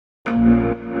I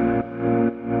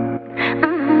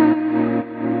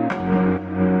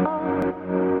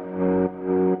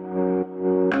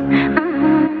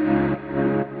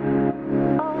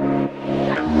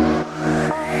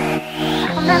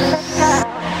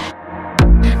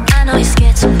know you're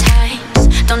scared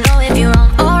sometimes, don't know if you're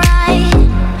wrong or right.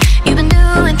 You've been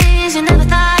doing things you never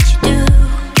thought you'd do,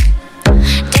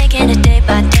 taking it day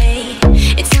by day.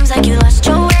 It seems like you lost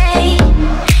your way.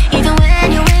 Even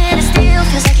when you win, it still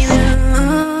feels like you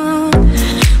lose.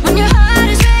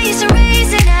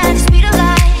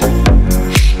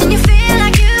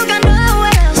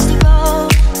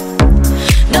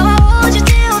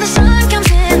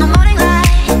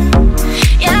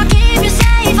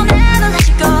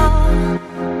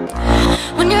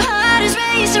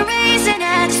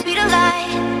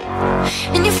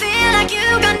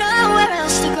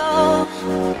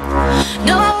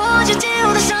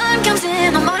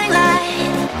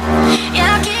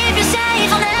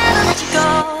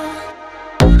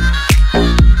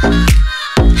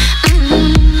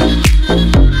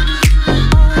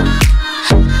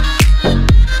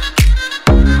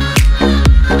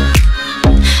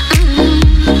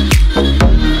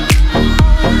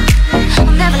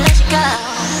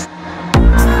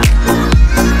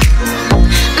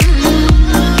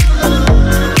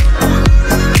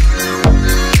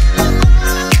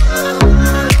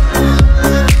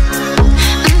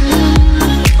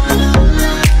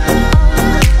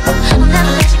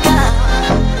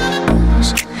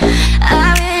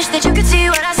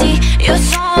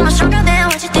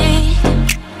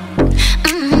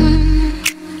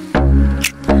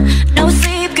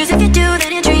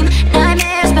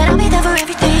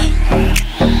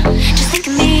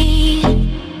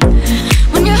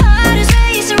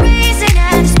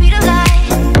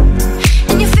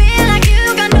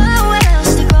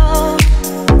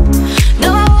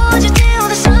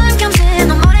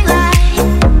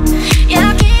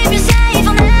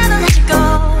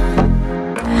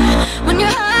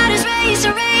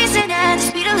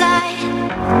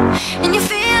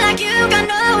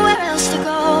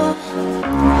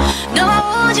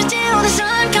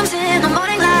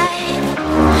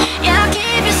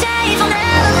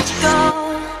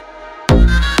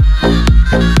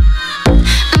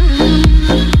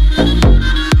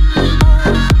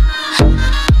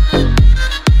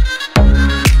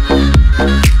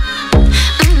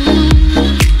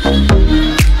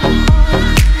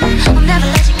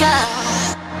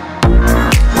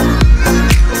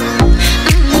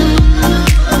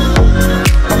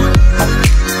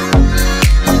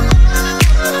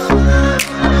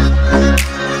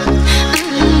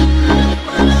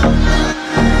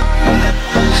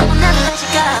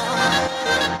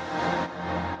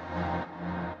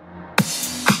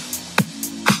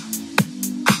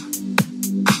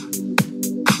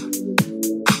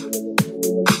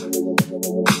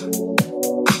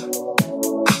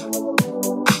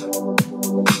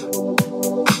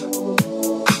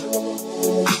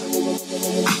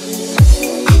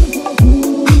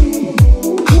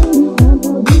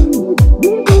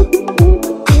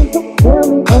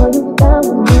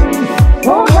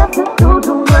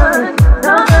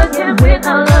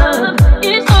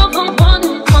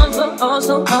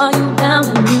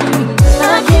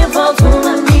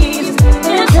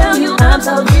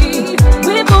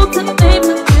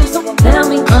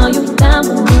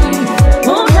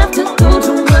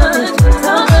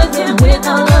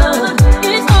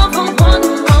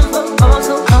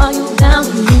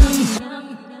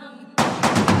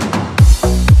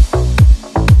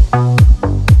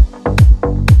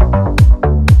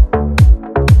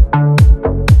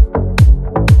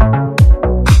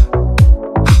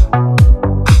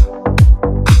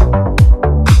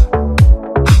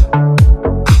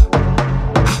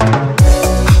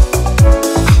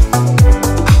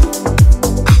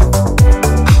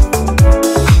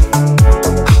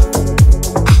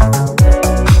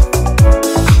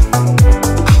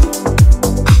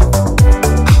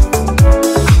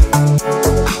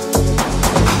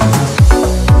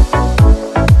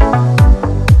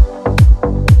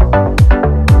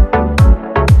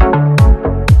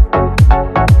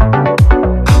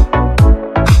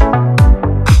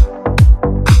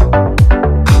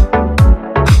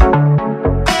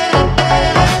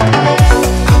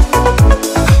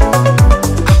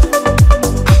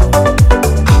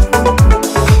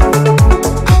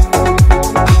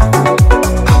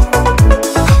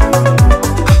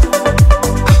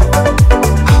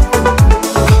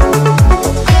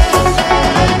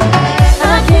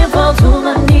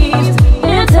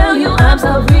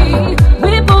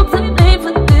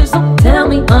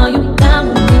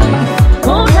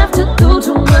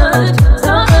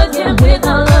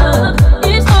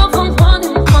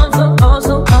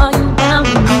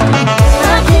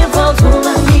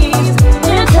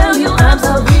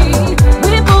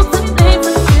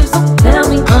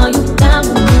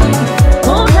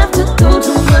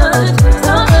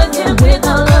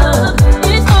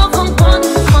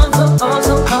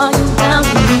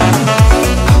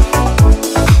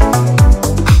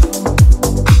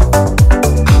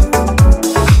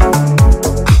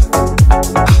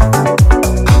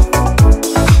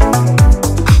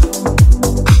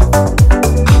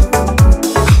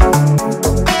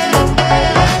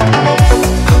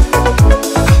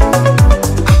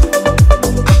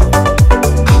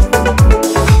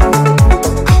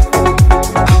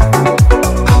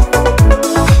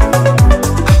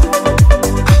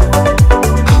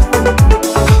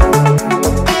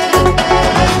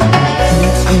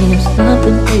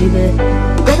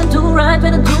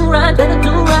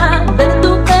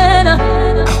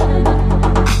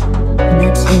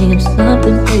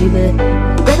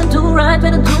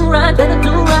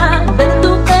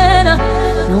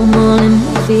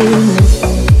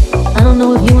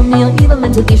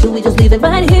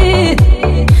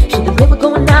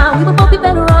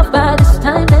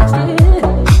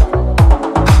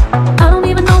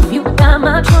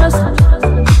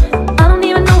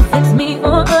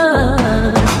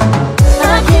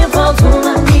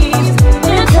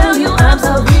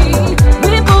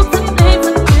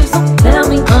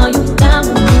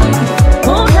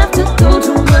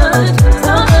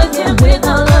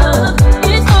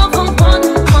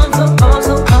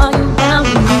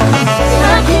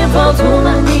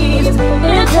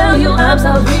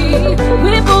 agree.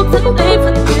 We both been late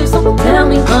for years, so tell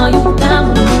me, are you down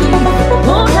with me?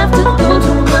 Won't have to do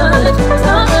too much.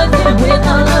 Start again with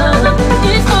our love.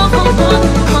 It's all for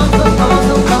one for all,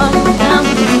 so are you down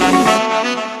with me?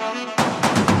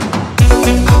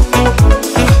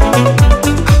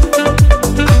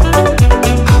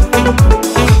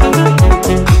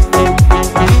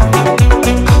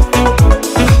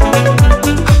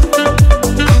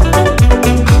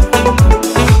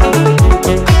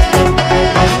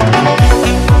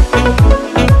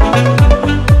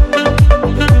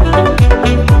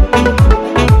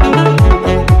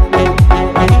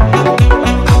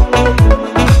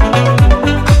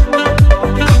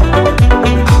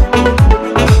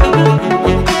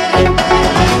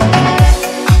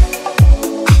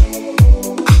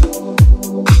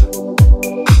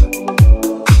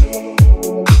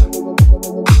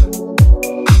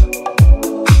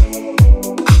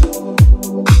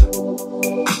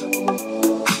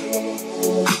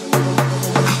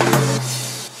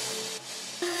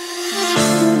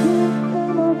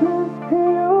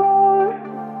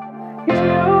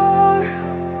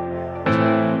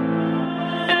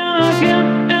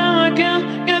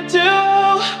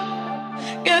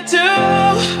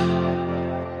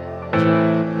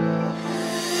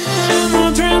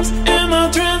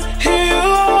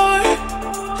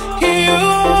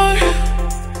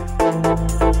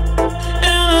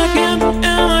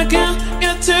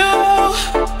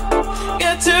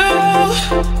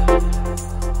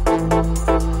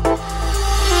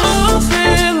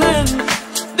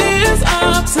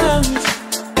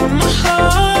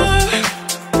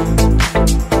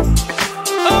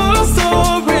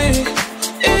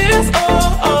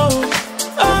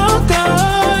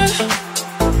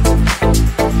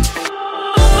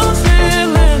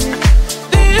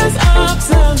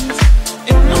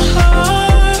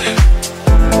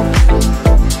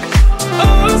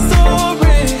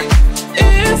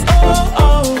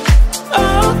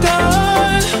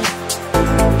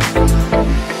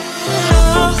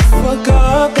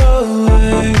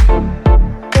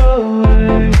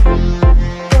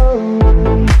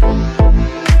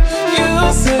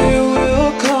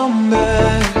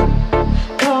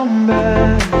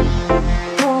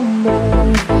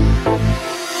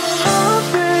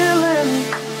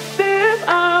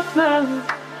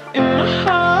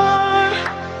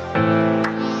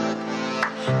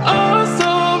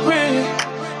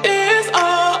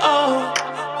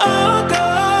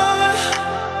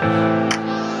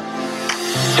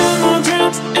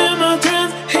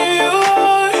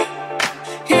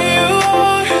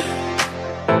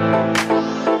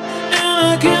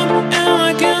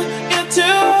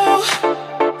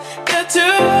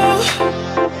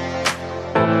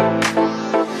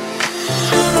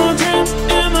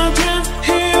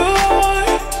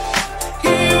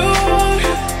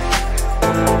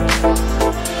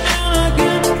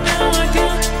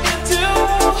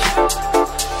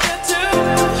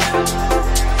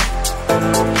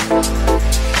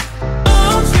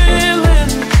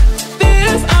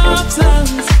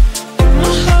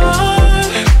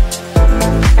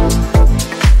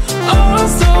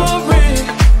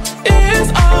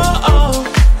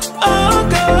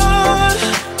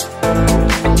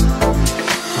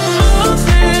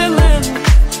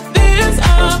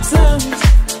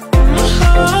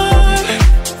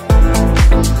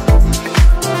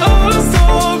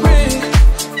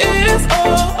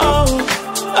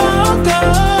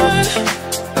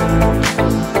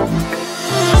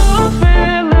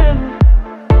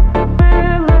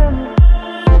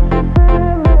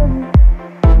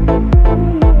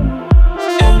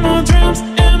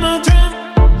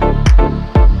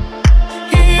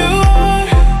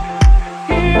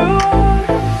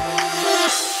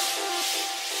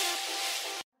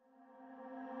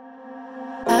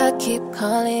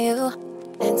 calling you.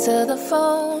 Answer the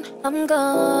phone. I'm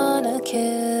gonna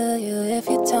kill you if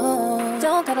you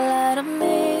don't gotta lie to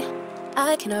me.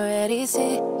 I can already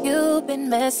see you've been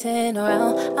messing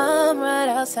around. I'm right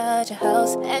outside your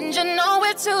house, and you know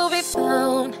where to be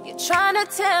found. You're trying to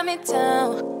tear me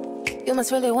down. You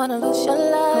must really wanna lose your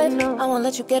life. I won't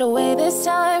let you get away this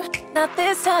time. Not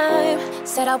this time.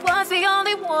 Said I was the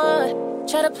only one.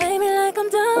 Try to play me like I'm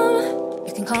dumb.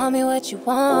 You can call me what you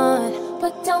want,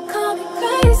 but don't call me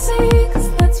crazy, cause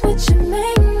that's what you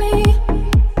make me.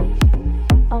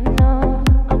 Oh no,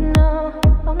 oh no,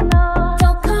 oh no.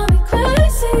 Don't call me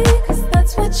crazy, cause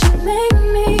that's what you make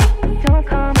me. Don't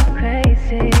call me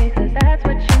crazy, cause that's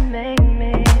what you make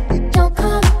me. Don't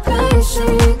call me crazy,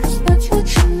 cause that's what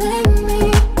you make me.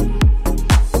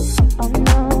 Oh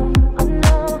no, oh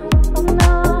no, oh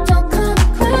no. Don't call me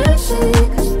crazy,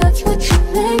 cause that's what you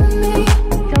make me.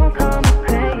 Don't call me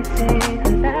crazy.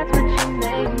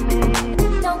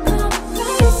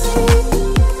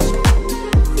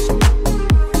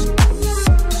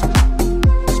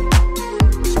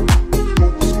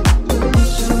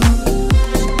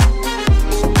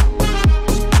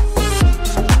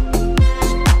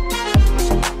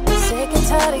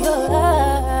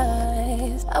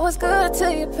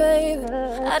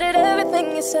 I did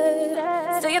everything you said,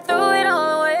 still you threw it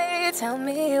all away. Tell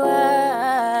me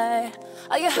why.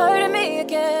 Are you hurting me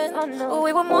again?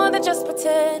 We were more than just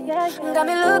pretend. Got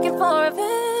me looking for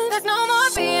revenge. There's no more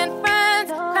being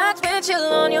friends. Catch me chill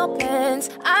on your pens.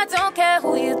 I don't care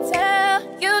who you tell.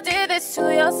 You did this to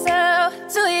yourself.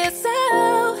 To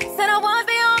yourself. Said I was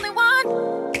the only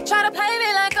one. Try to play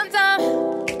me like I'm dumb.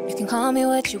 You can call me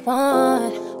what you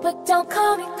want, but don't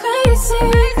call me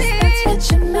crazy. That's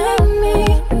what you made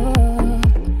me.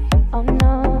 Oh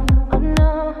no, oh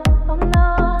no, oh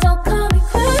no. Don't call me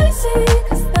crazy,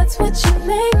 cause that's what you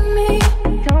made me.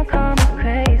 Don't call me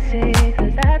crazy,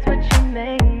 cause that's what you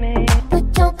made me.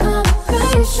 But don't call me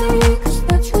crazy, cause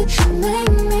that's what you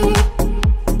made me.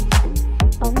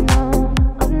 Oh no,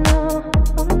 oh no,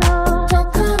 oh no. Don't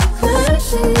call me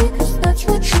crazy, cause that's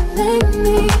what you made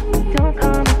me. Don't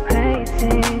call me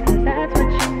crazy, cause that's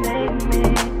what you made me.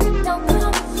 Don't call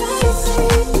me crazy.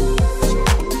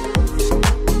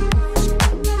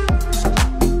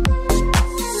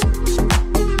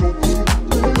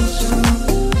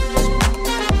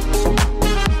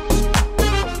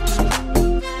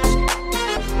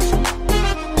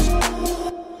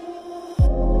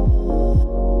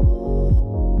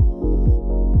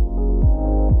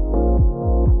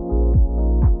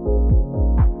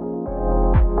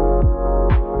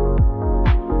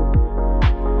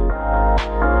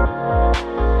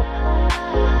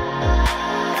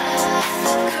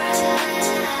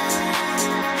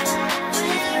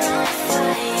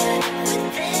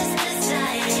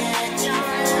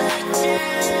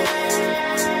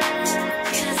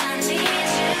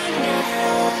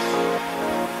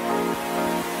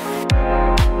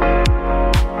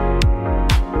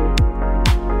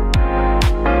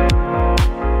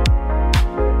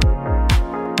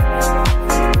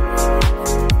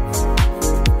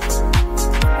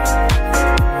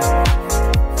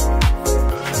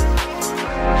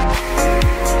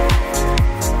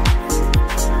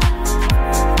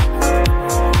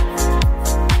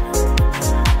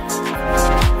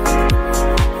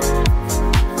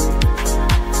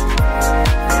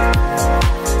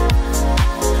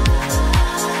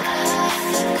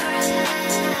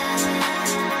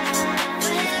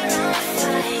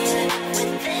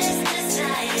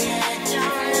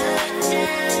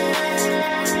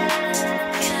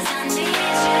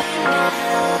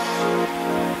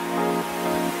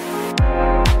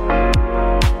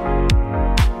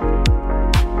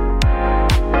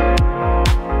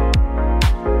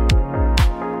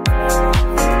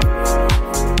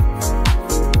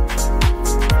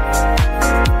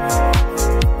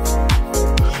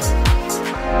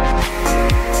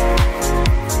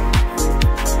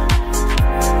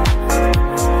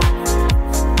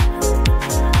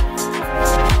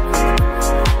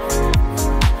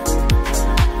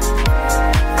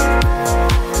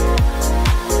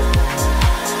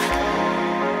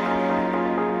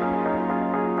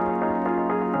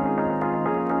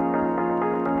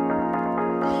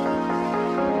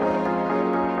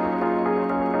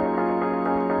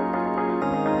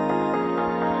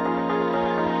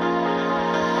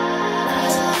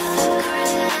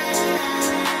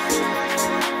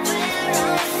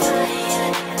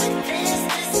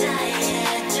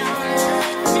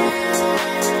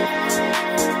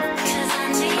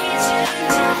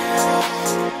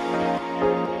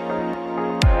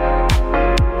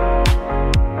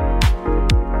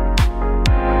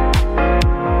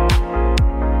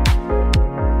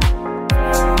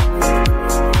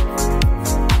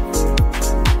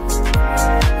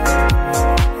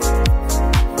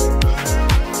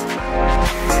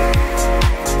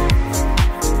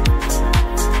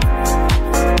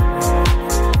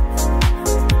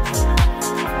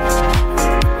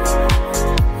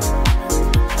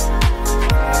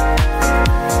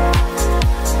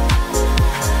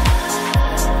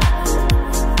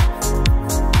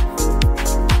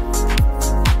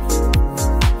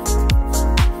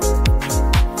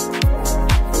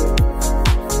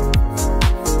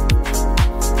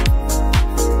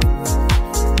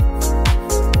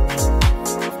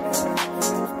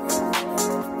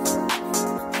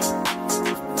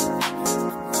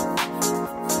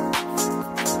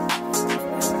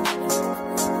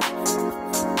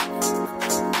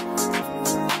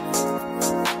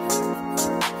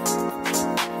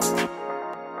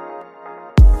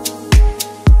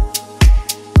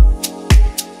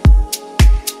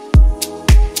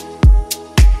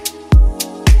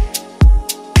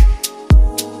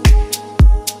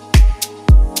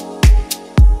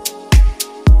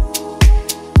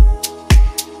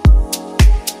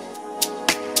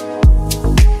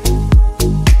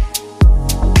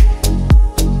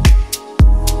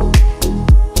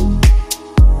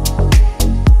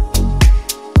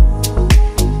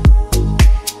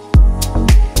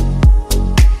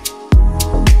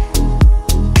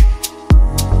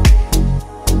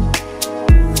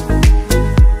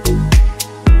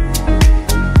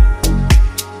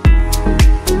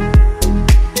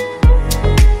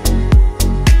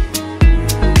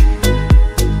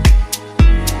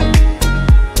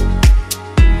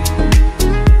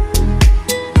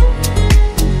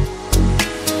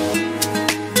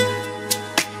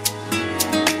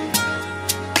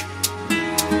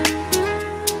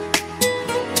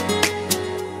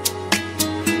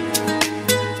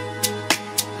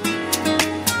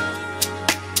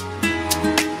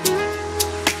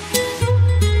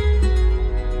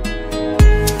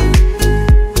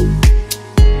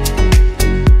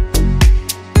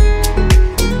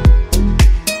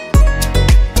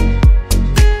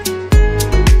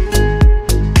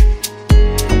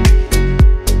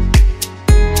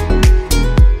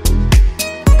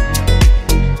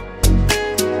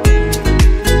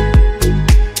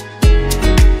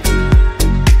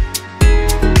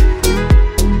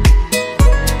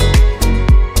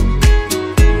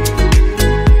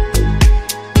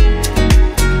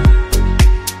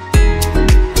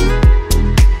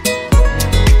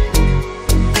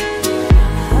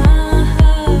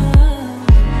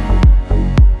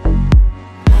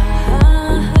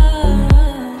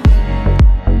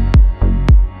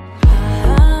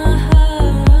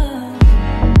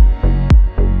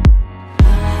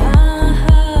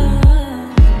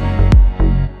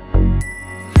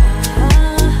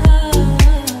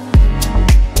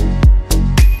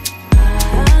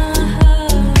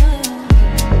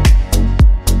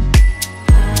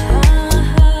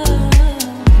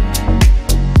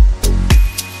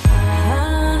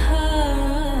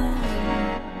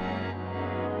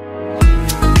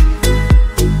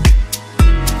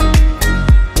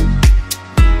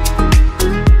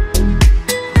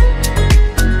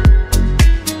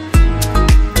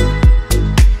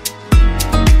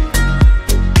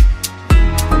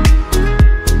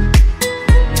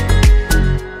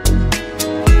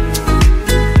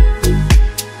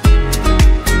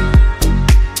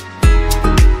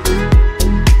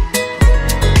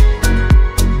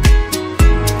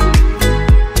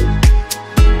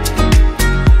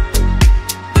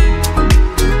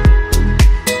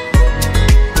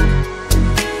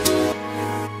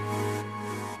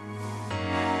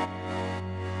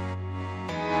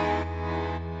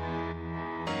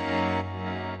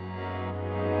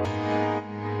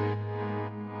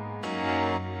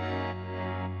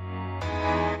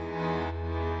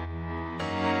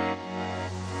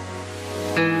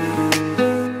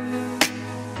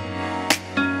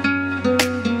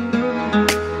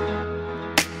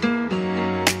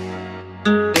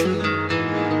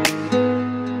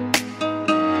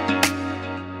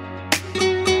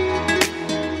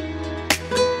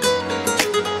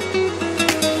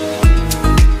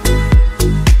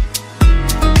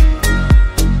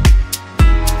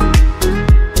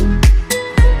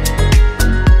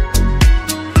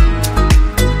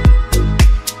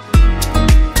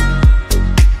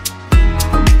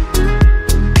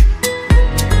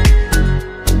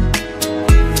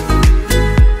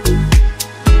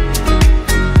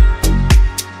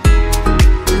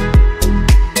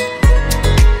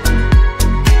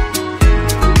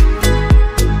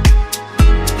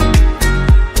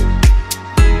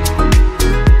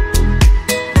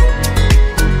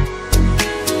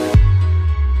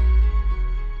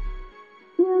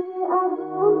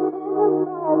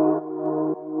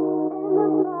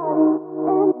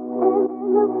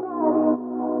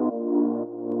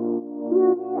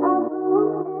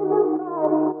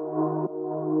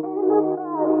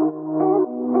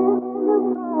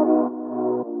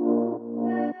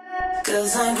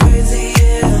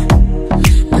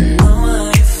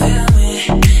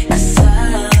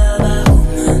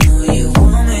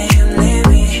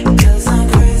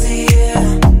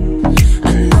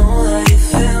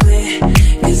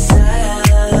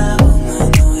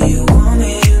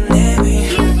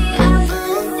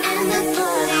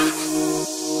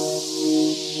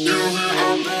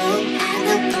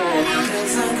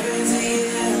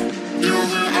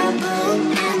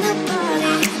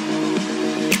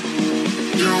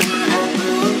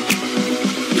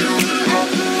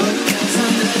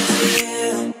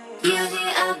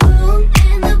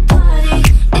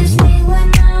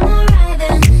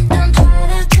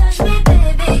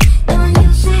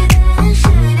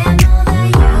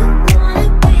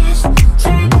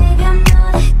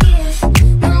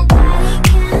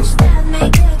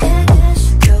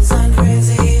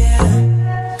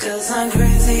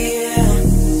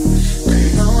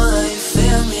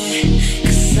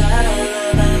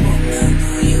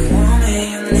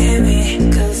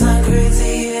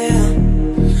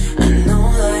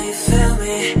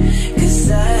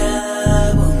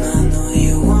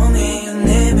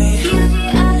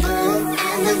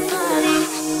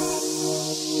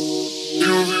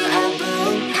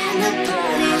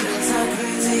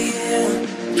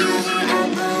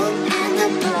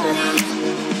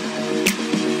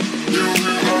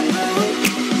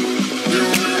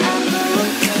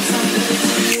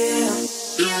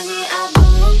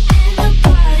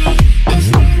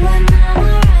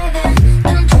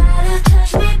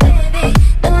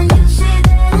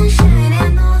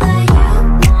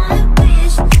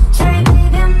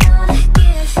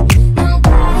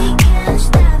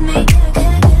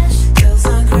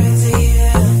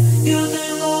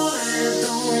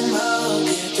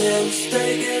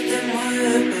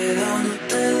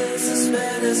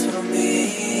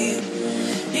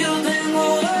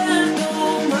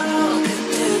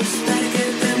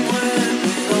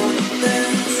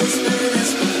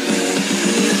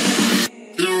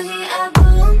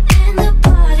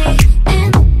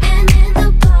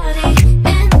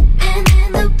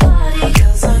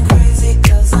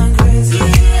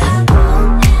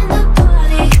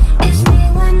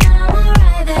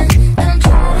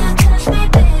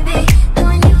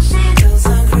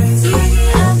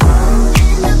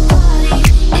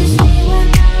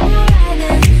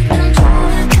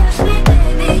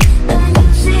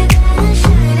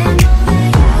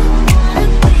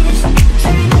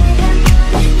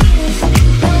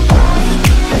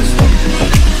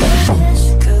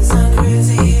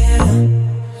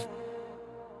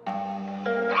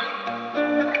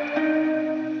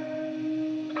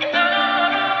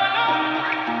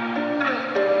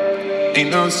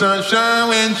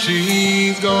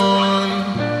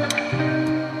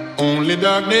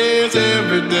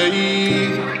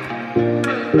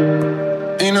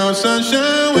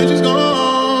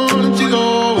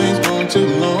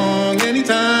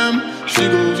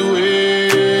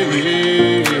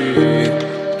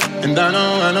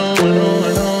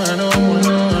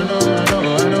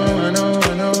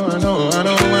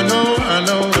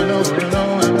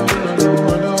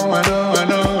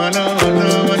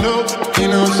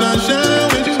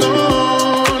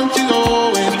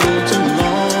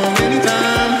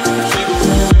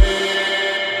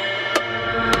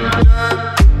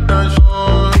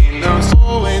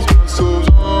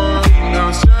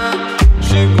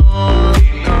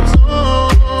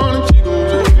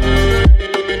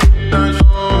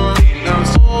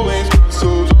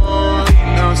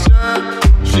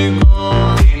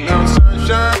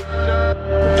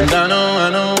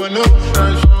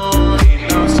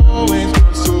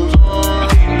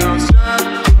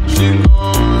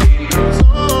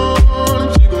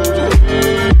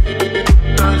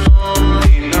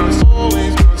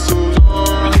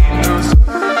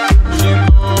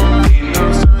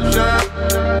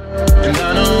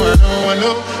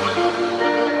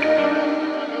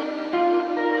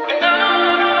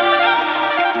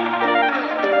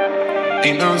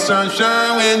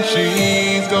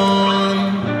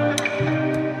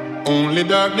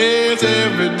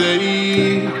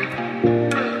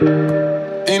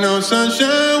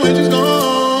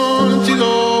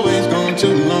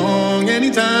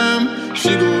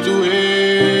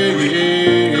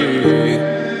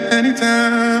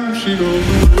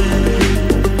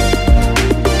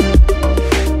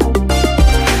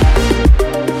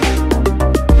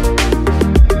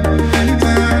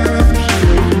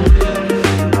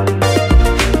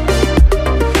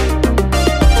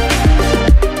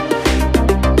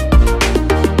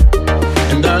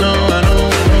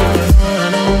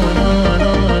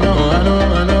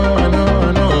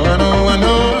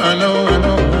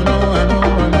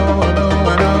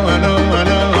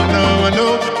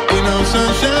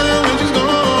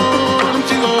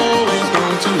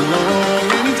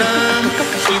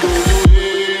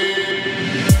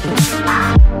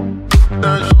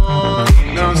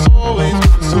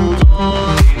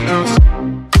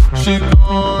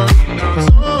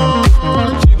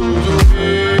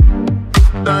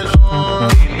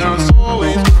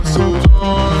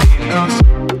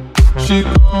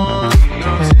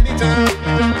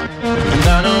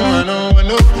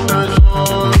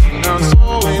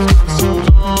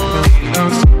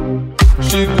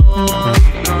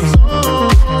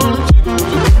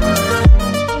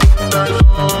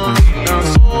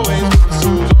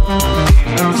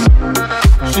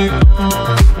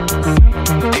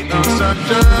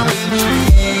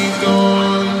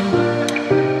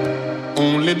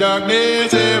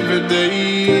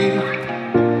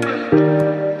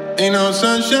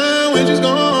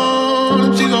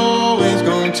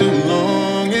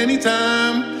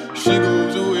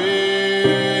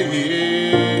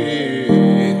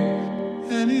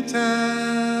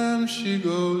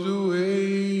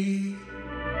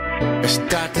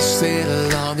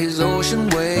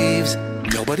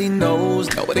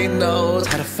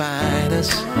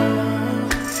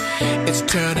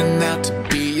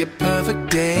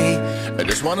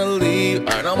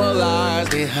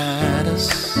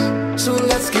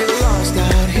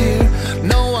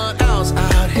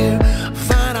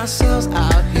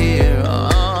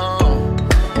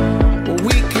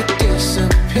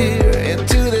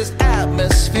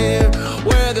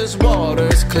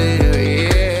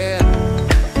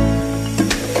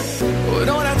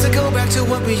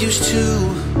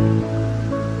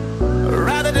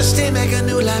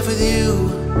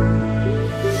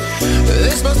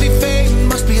 This must be fate,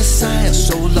 must be a sign.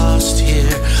 So lost here,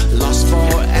 lost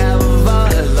forever.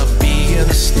 Love being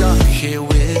stuck here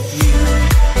with you.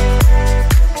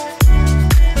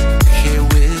 Here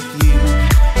with you.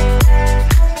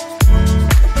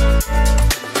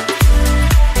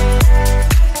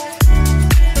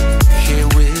 Here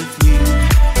with you.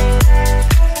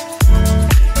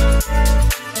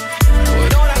 We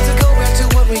don't have to go back to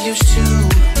what we used to.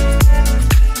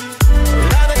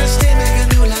 Rather than stay, make a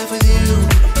new life with you.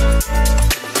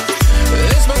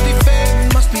 This must be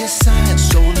fate, must be a sign.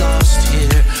 So lost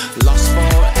here, lost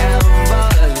forever.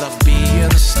 Love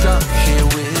being stuck here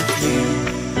with you.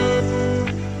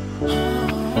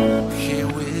 Here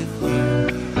with you.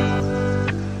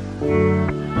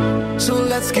 So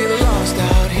let's get lost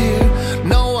out here.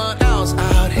 No one else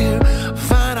out here.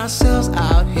 Find ourselves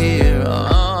out here.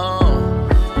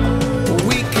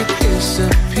 We could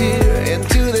disappear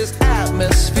into this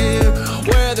atmosphere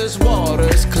where this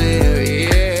water's clear,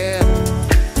 yeah.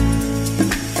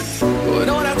 We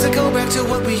don't have to go back to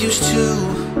what we used to.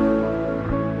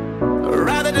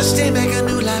 Rather just stay, make a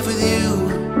new life with you.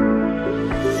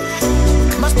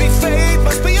 Must be fate,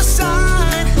 must be a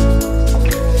sign.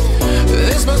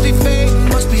 This must be fate,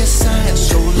 must be a sign.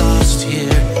 So lost here.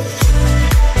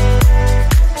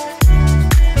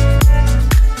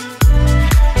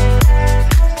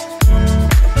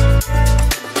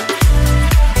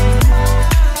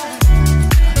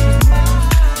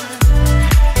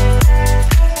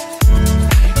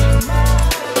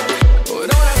 We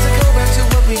don't have to go back to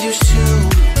what we used to.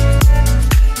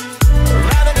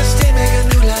 Rather just stay, make a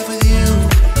new life with you.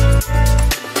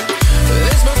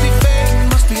 This must be fate,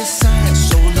 must be a sign.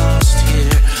 So lost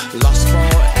here, lost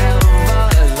forever.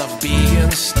 Love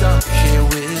being stuck here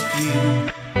with you.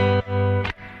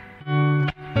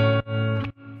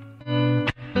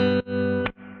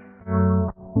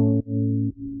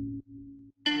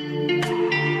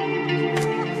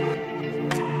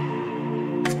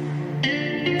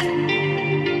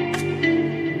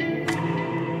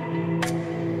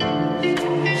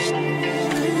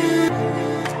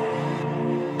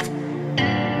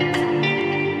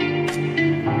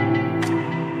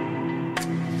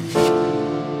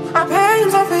 My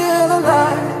pains, I feel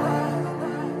alive.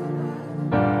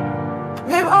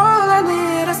 Babe, all I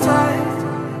need is time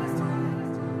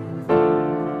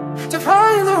to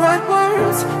find the right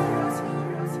words.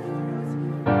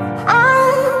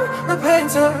 I'm the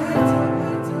painter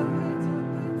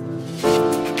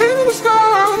in the sky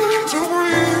to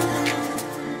breathe.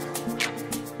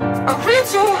 I reach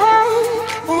so high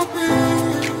for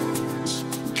peace.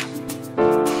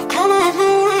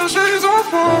 Colorful shades of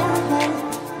purple.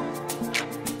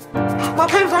 My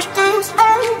paintbrush things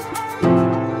out.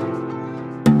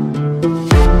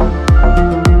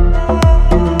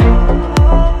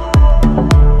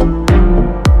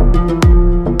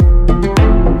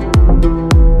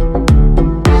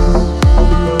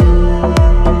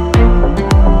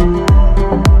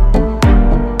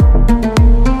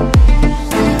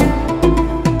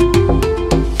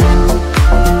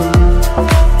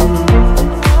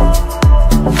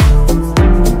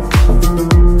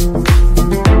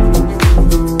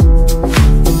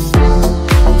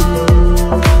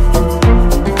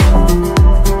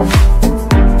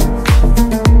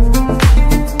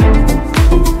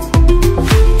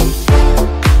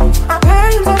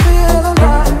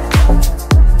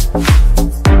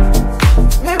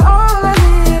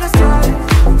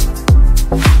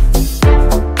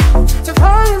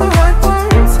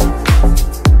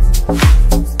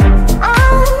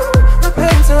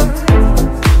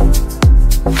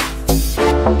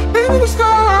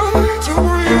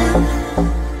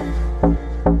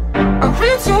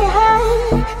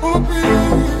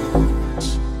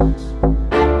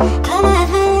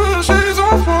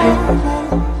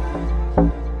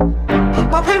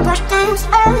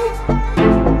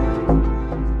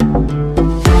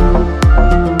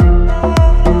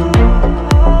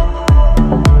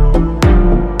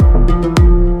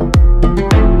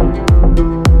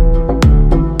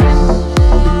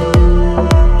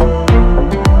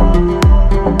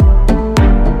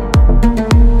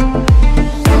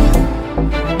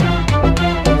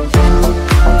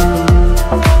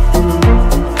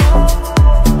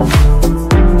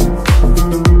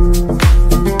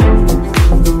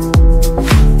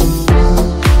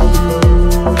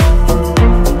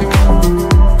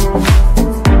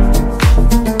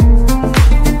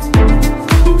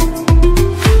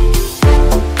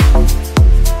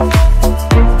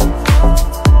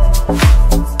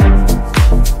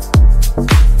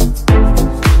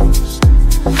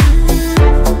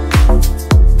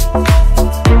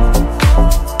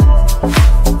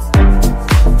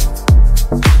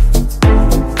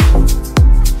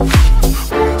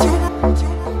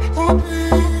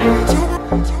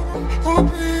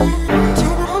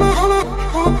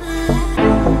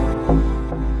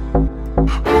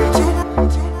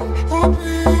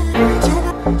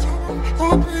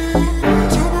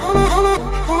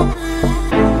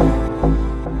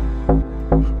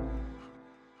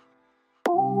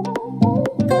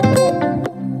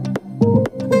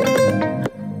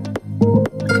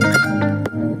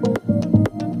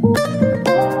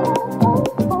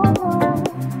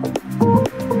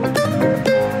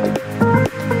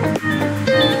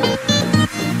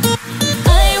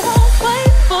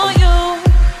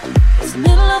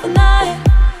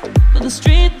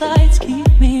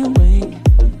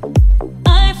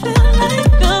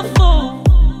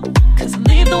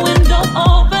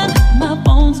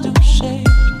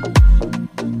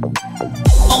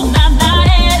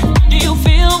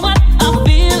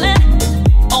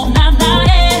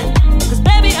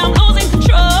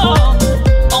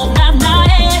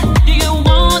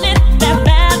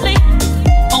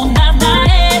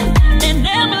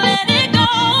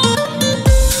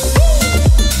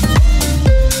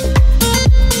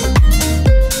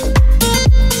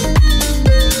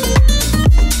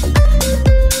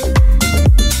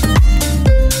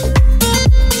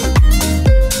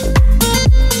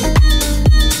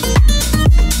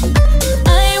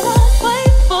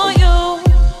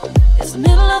 It's the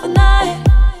middle of the night,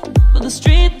 but the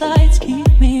street lights keep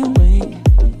me awake.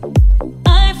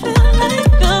 I feel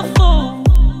like a fool,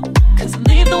 'cause I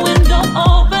leave the window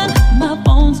open, my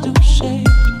bones do shake.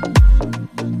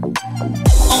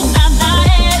 Oh, nah, nah,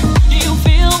 yeah. Do you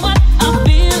feel what I'm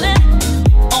feeling?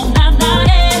 Oh, nah, nah,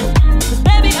 yeah. 'Cause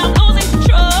baby, I'm losing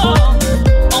control.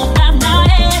 Oh, nah, nah,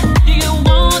 yeah. Do you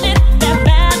want it that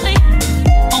badly?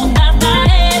 Oh, nah, nah,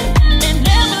 yeah. And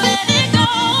never let it go.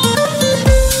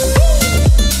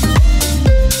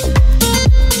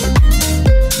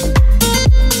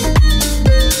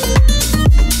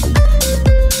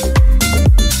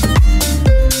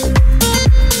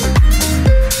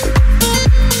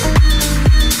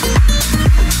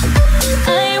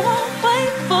 I won't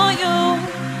wait for you.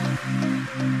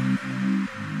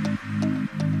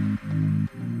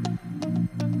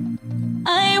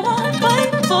 I won't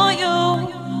wait for you.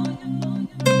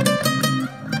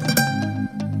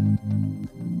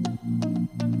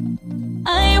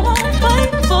 I won't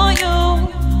wait for you.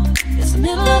 It's the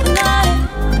middle of the night,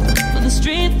 but the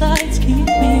street lights keep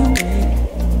me awake.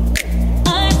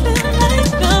 I feel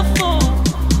like a fool,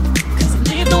 'cause I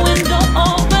leave the window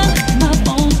open, my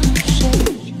bones do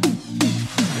shake.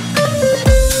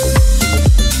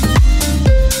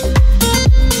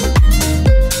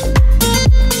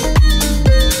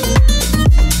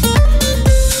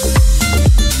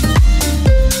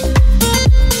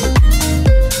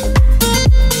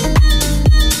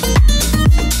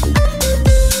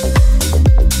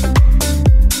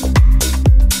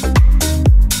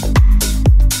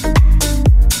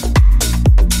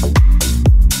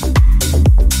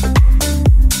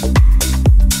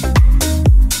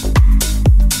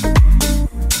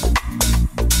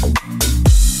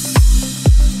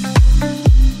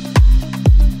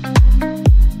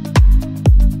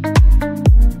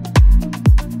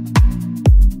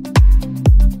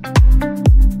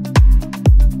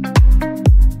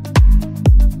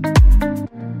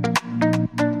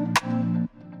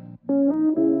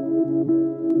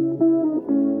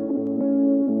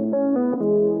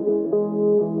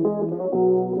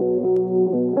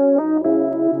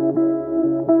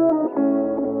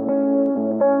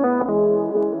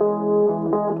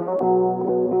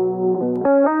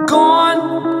 Gone,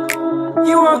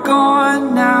 you are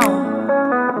gone now.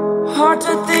 Hard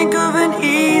to think of an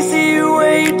easy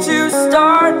way to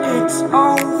start. It's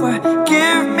over,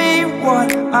 give me what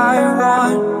I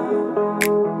want.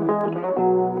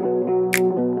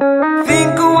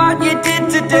 Think of what you did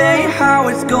today, how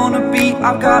it's gonna be.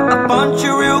 I've got a bunch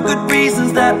of real good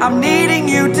reasons that I'm needing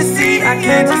you to see. I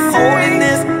can't be holding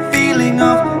this feeling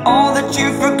of all that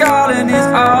you've forgotten is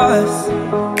us.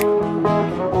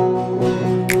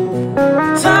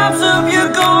 Time's up,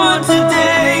 you're gone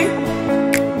today.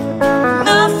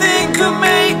 Nothing could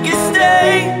make you stay.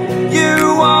 You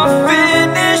are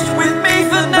finished with me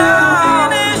for now.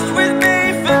 Finished with me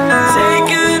for now.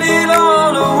 Taking it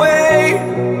all away.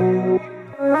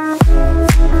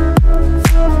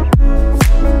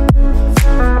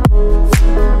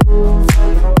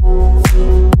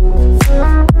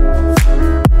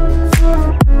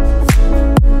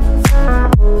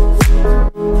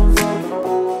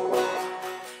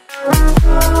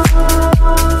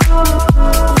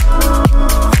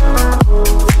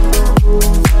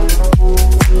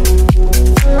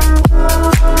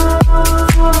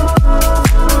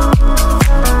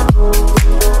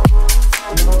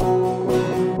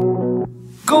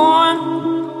 Gone,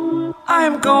 I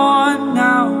am gone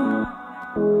now.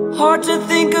 Hard to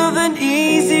think of an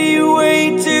easy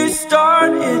way to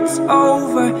start. It's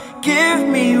over, give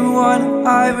me what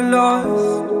I've lost.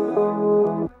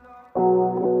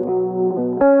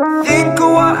 Think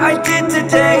of what I did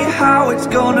today, how it's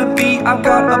gonna be. I've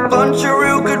got a bunch of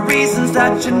real good reasons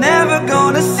that you're never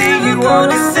gonna see. You are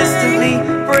consistently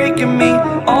breaking me.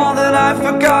 All that I've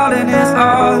forgotten is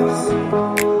us.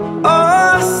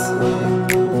 Us.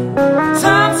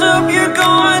 Time's up, you're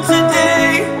gone today.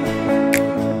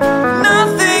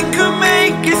 Nothing could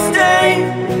make you stay.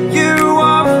 You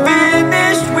are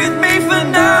finished with me for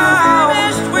now.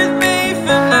 Finished with me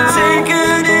for now.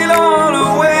 Taking it all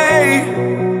away.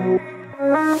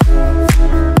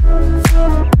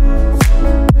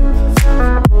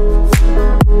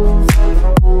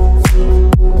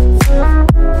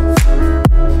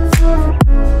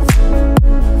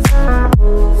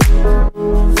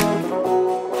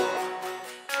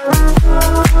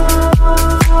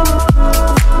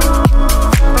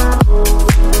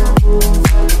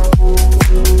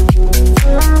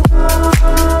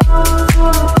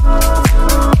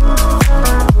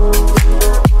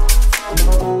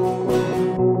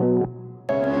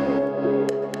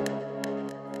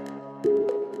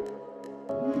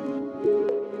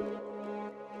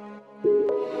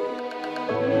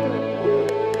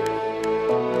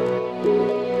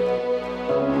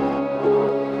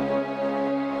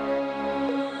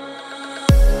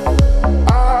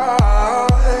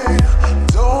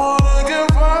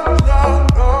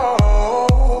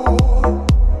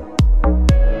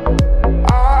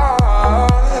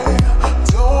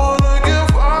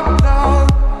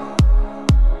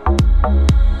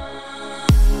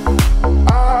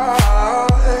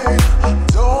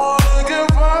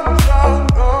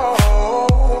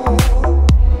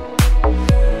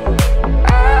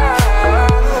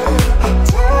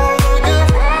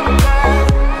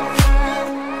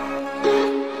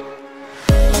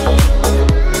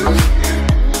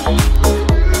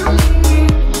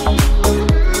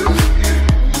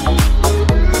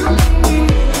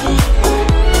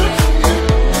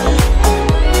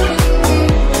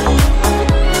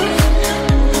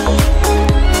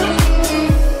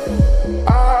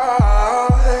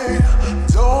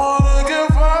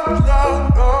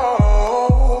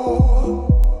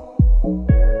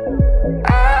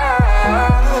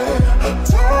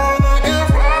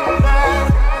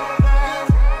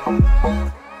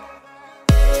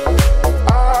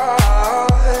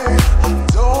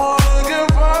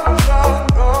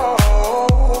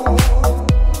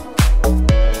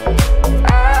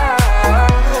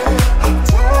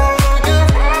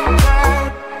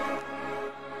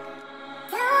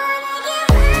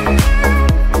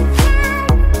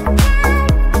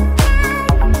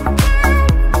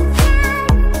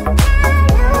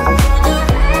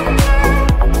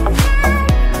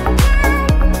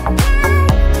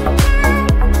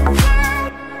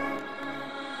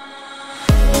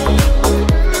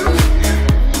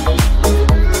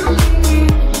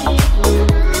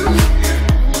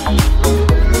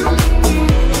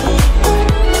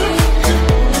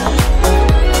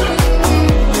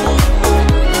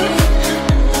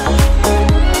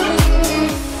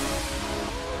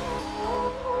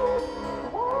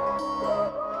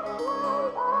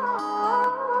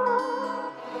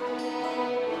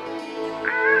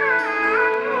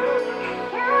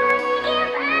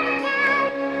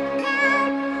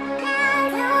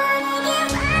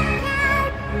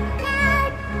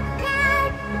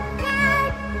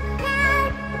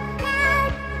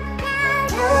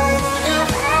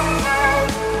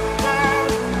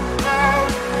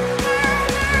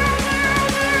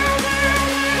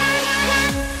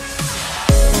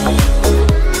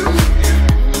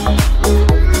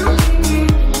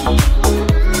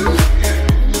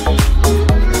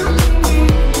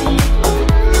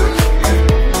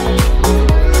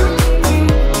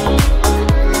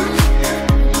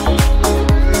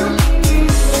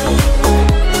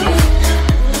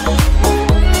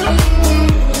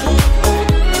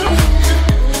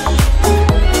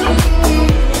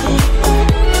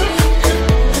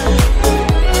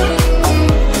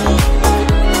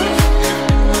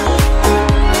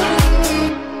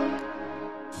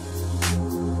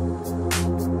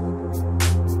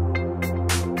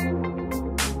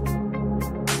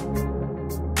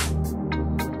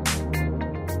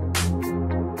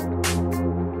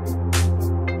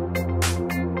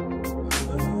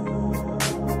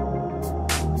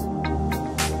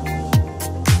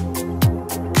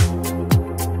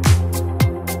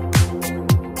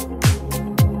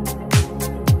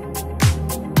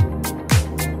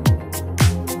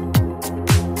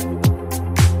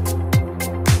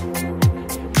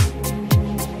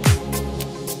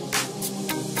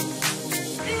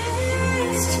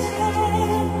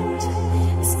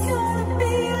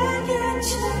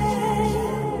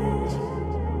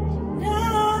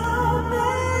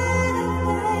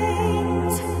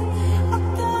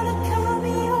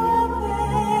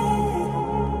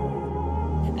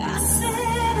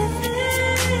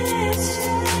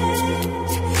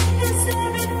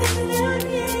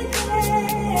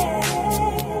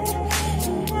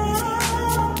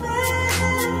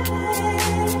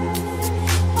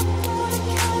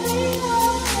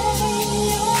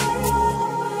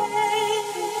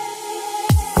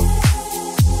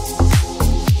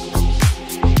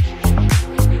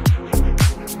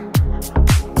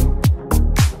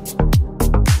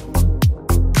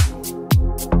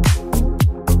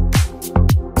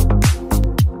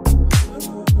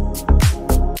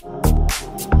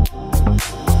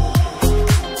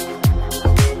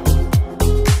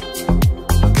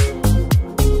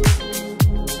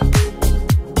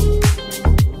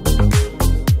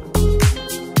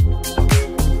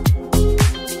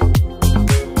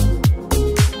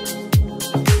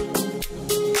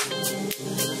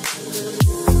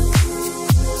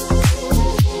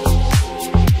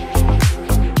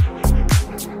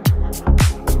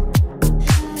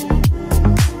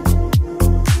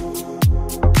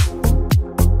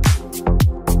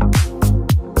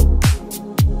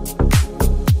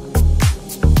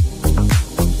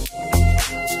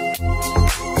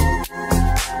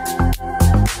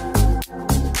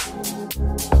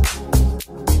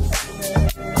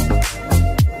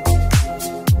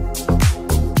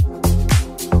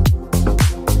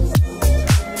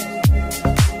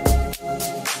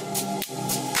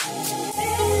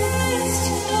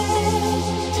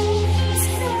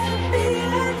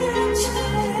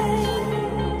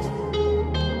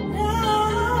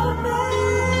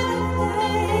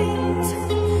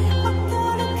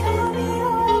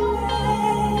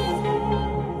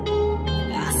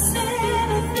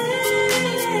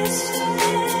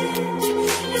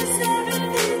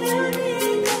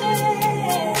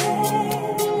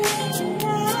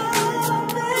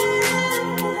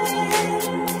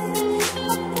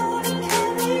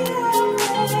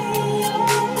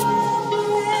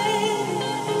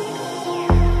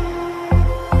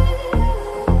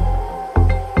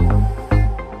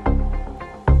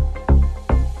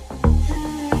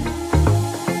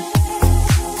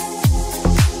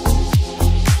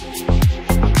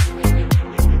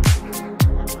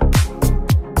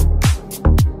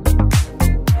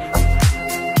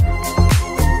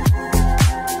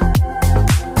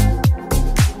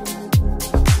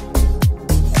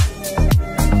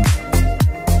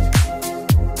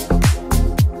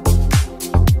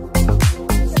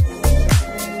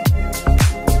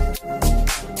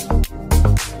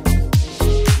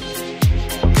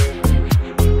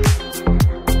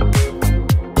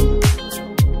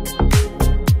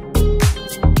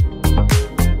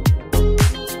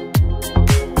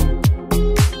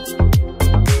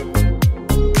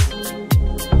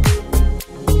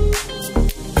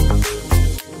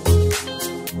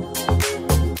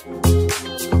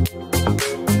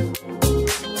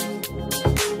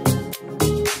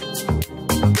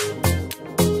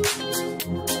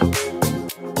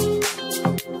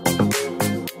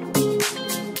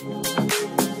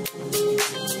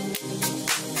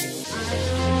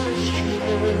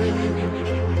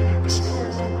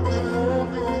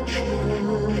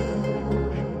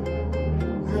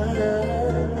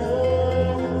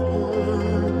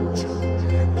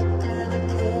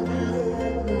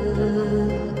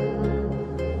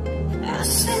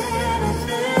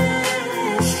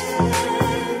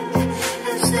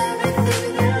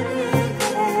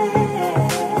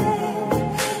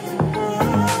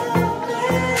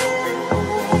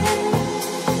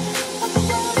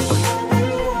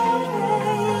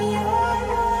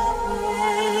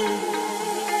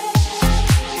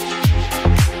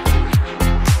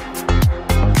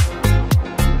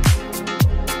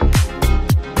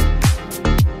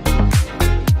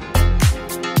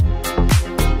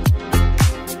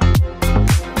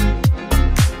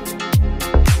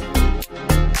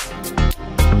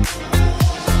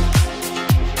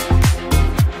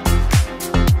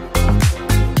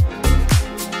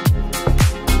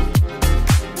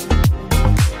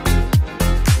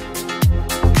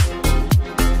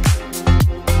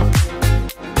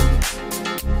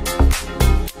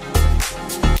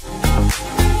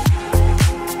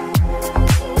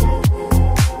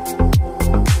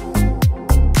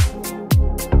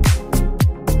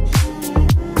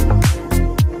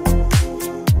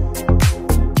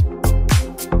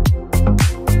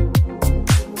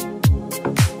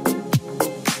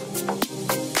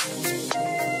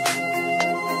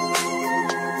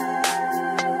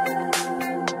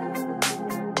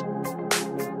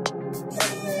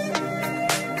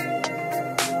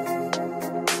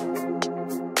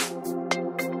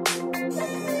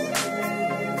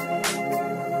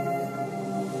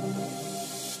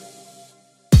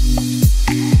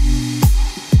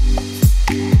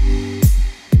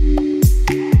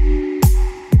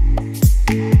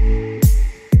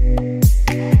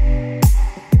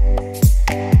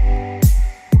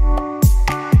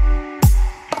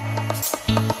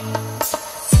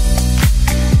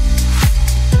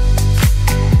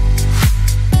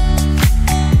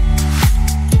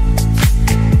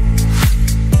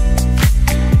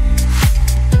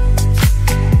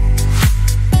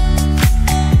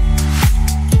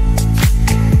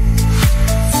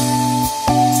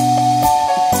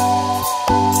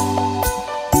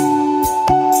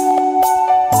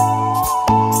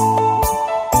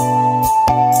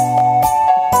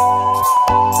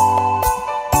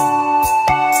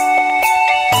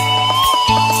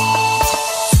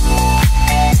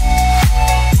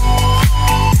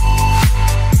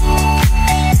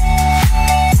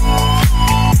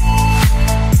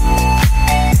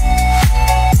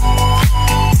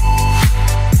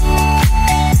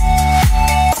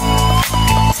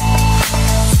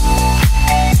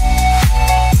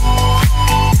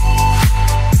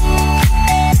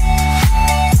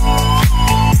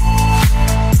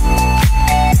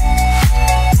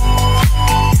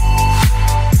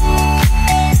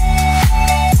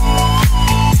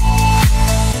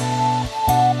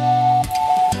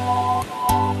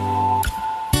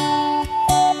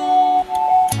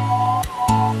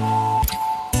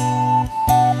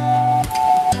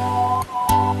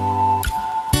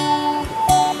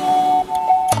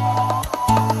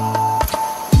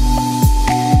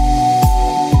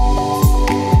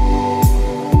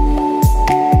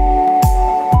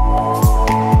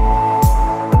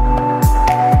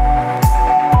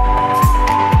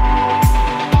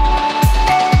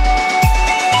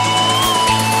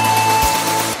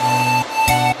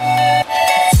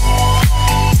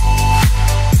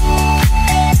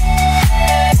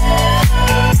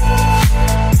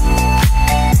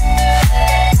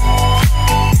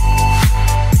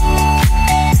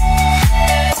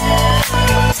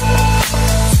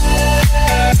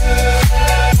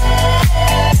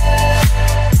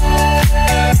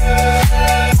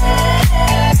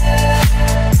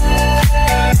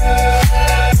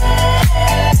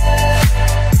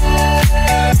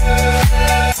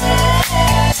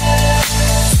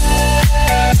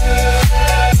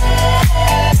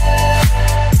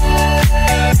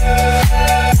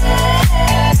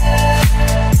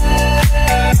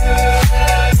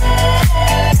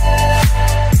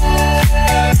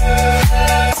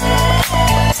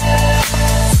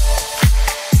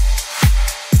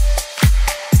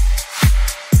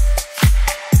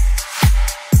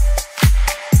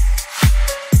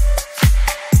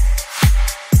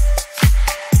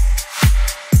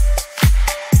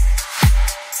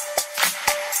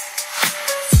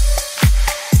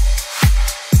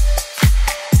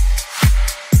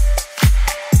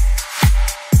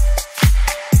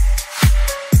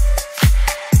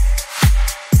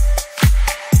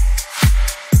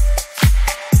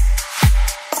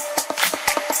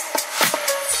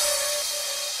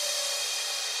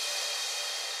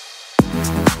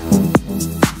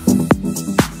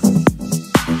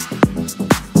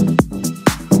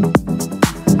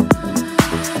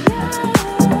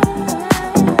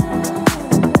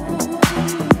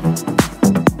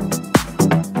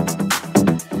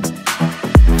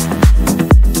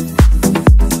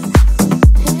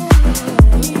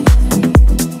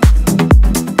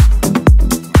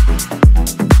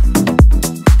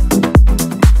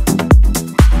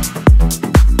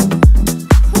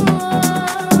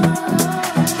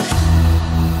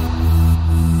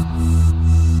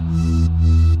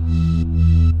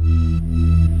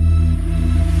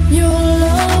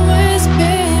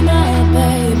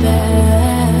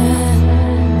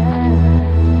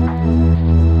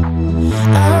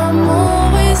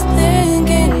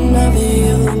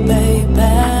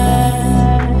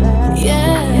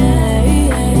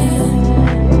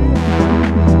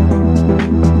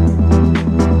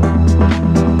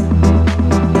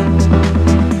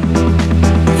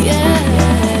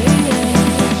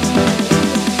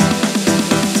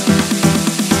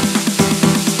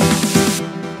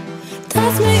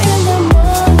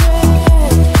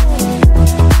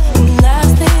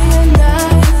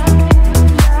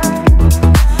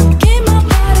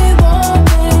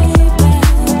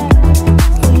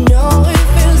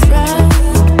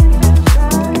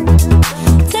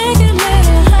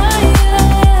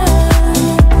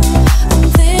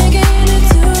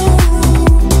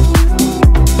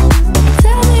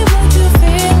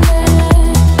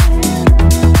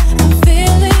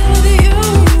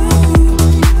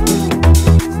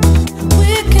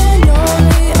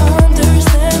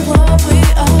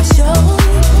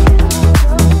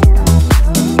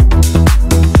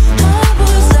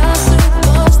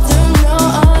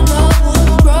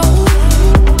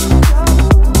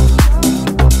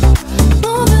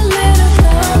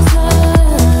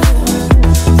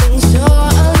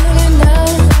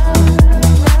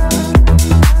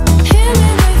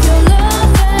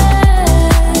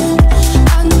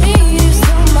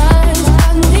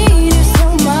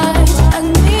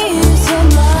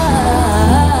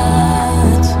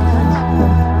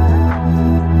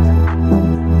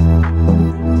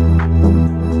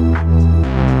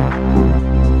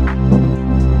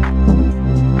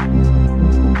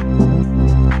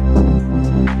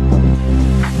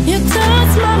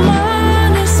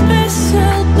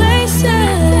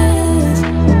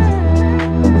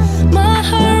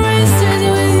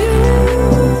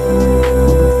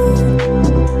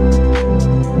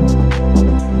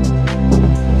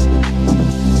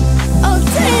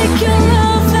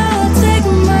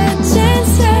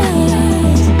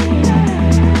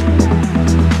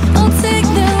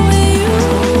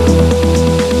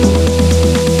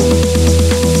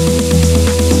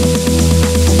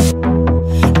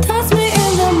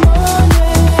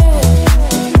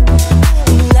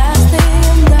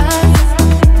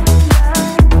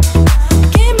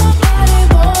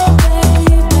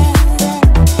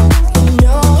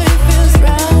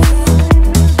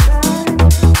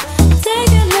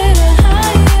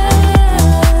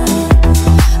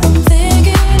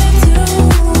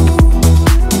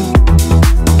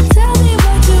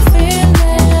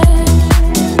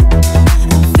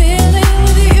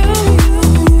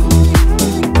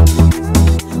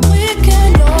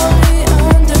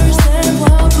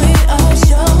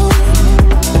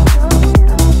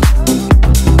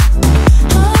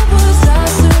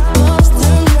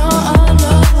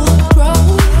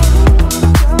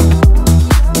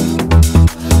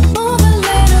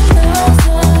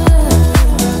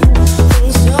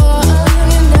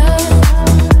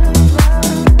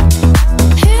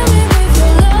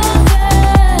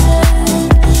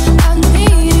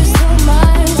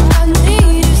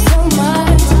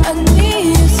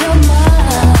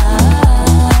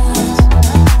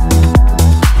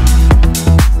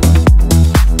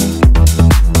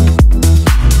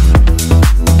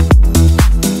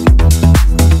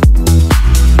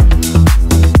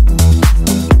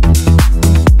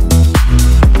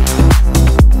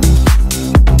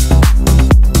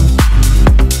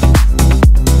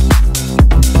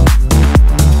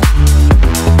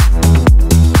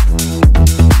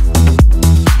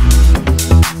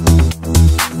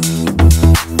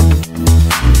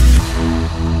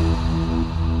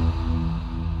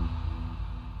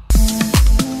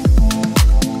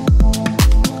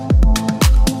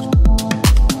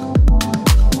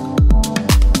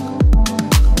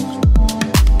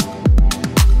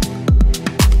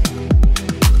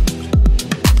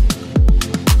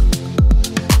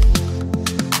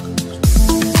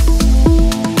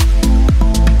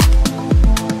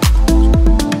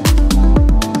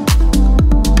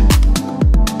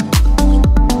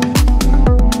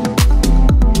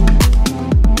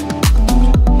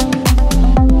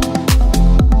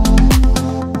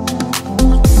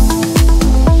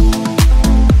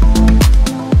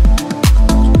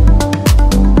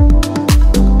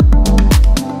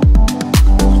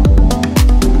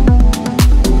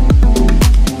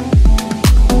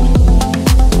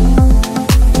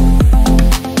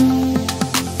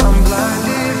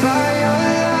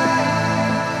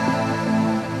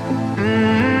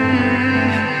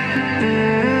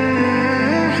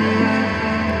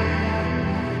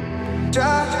 We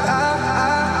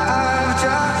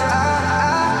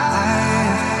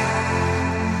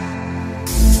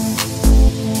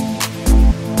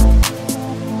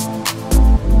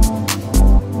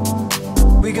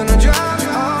gonna drive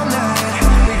all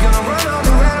night. We gonna run on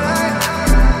the red light.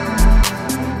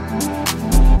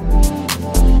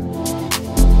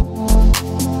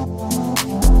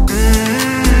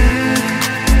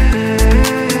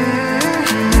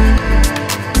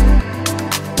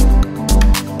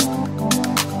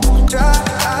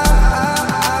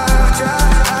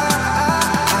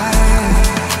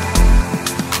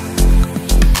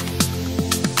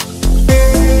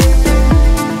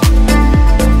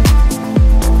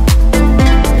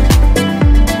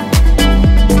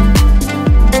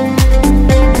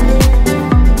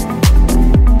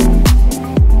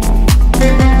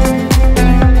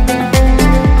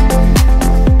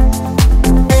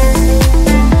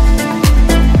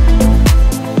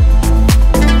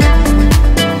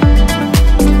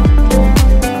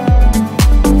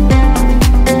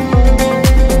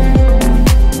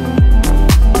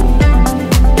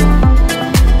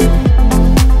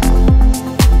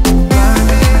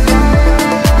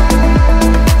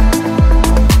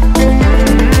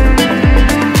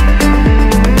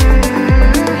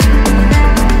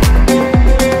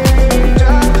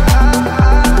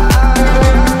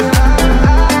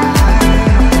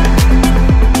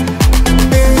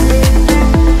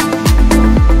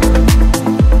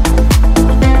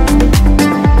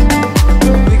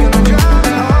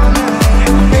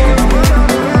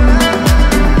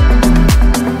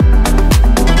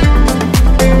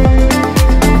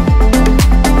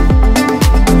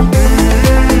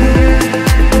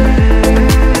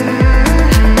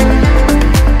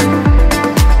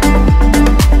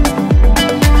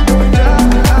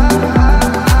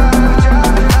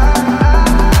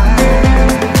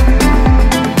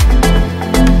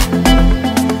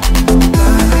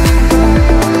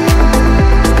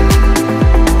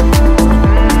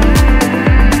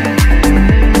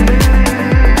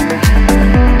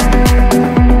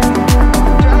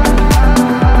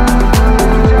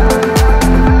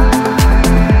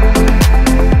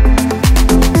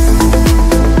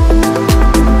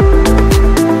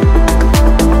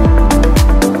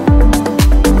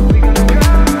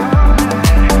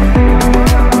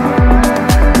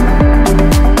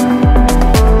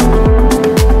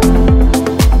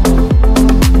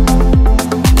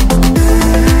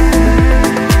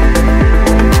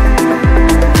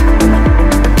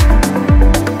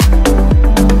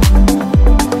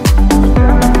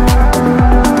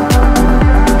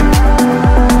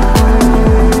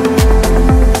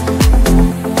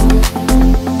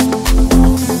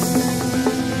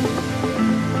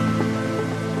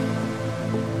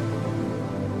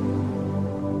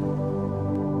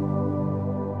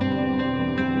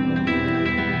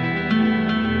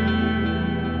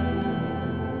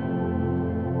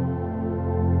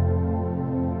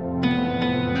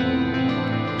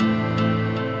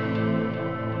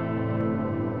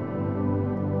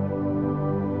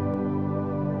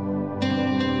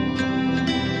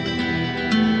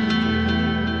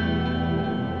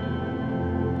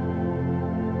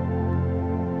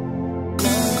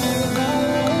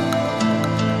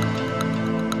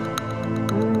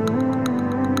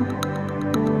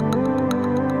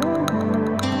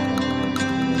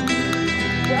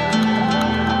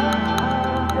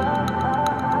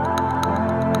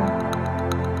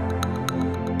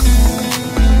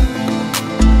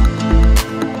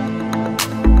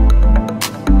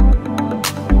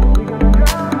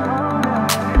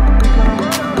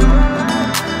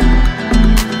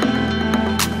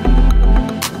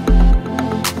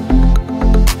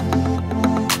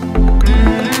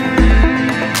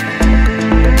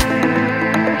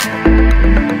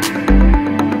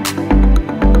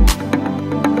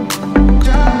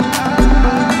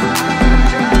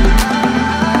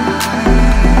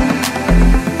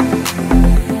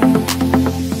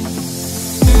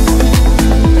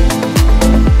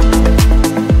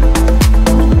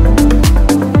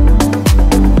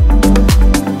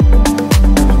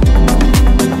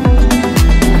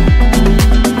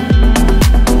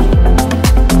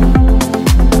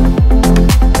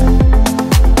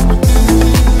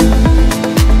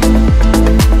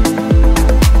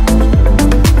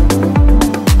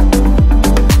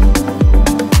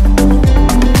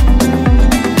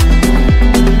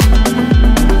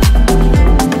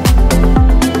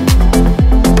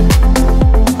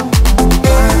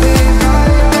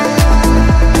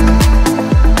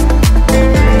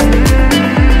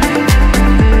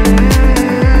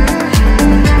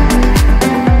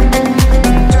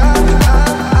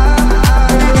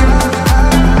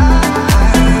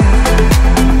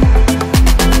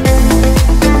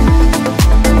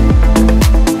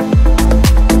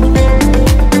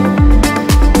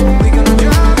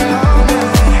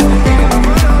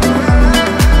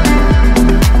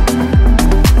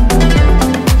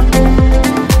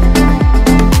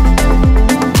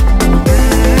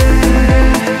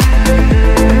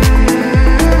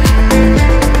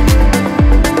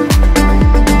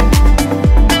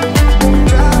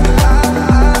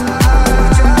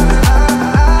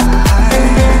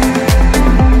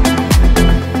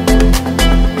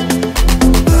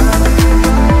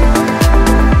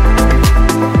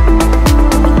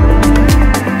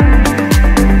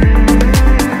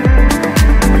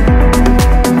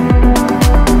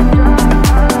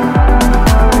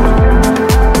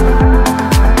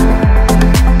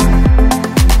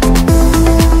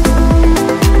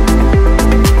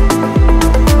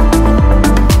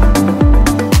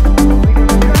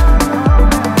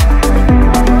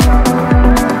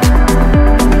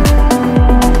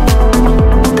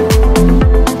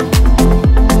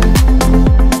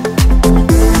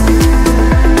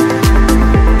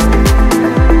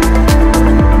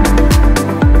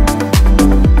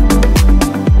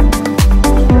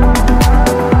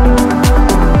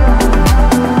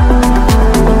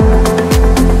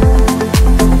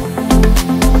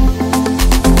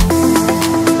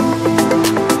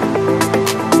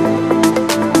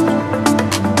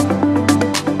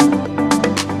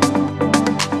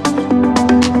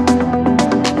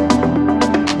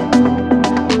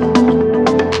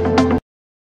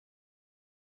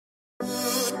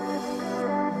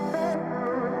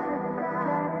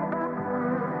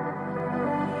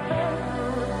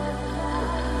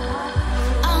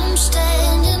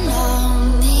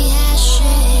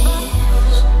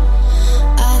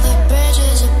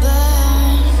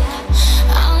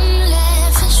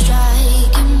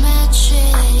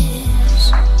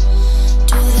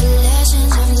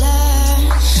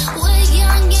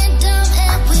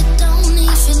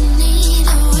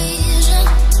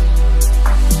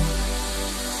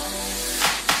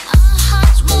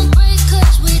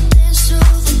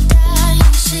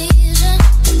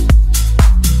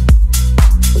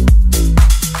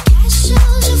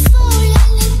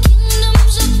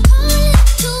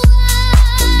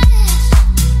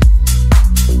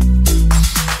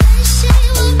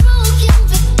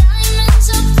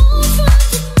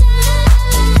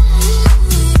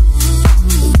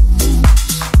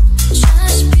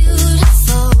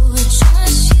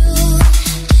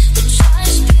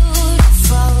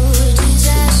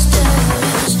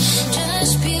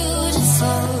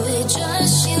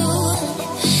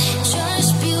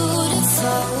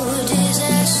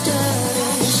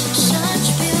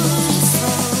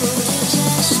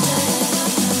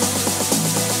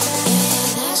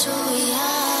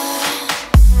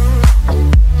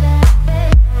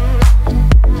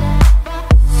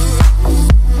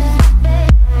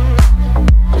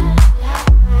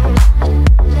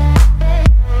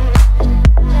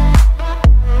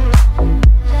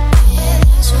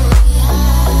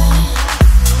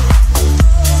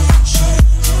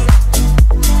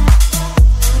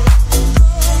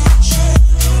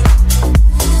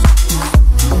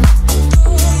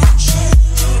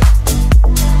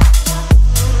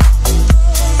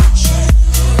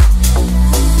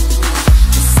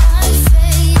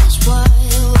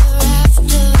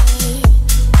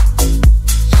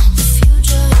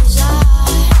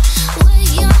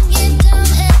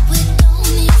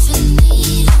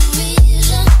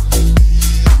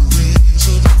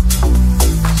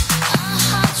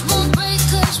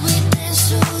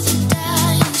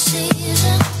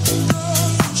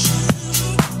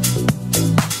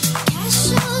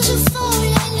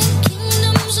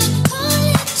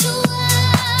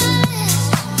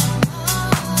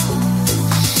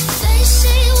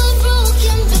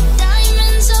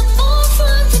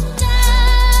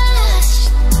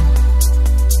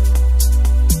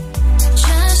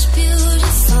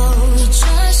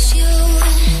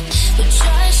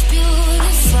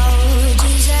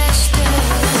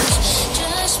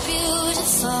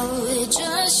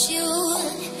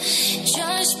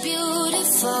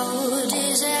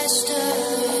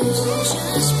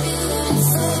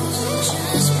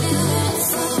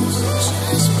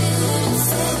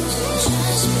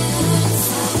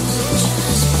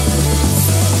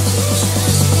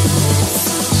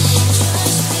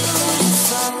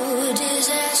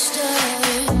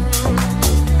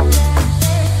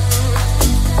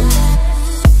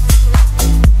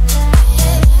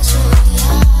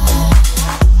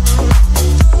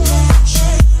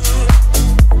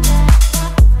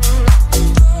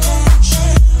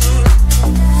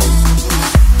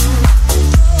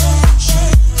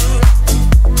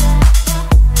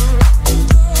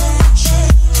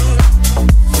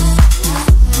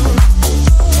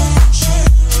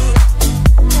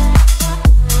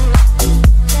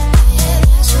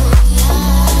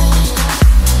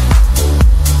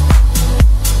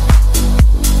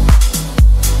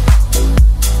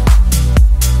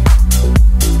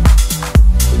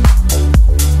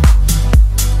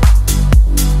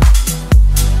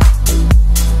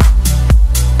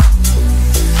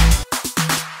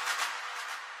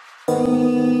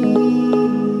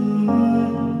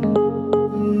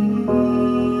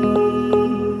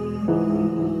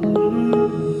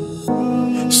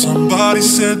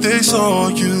 that they saw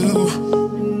you.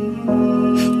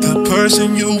 The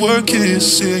person you were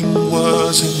kissing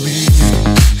wasn't me,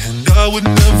 and I would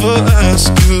never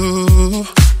ask you.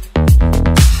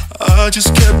 I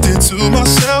just kept it to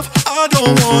myself. I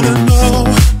don't wanna know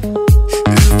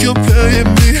if you're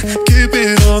playing me. Keep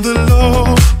it on the low,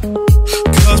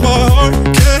 'cause my heart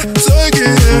can't take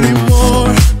it anymore.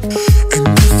 And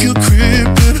if you're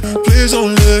creeping, please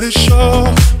don't let it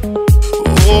show.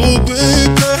 Oh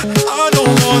baby, I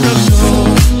don't wanna know.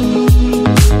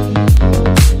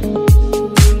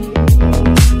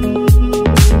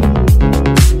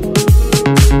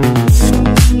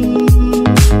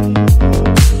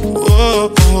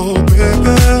 Oh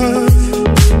baby,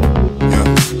 yeah.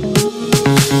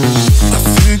 I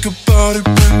think about it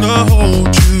when I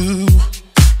hold you.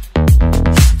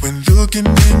 When looking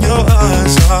in your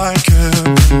eyes, I can't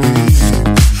believe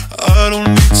I don't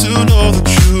need to know the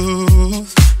truth.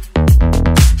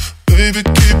 Baby,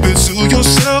 keep it to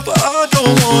yourself. I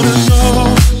don't wanna know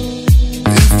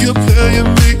if you're playing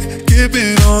me. Keep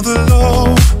it on the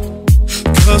low,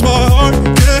 'cause my heart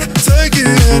can't take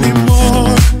it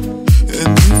anymore. And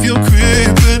if you're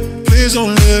creeping, please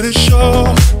don't let it show.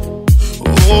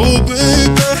 Oh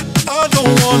baby, I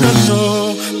don't wanna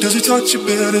know. Does he touch you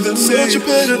better than me?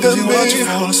 Does he watch you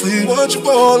fall asleep?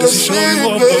 Does he show you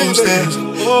all those things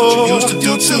that you used to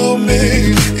do to me?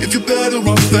 If you're better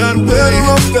off that way,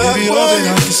 baby,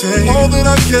 all that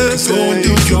I can say, go and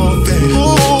do your thing.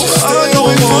 Just stay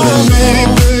away from me,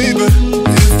 baby.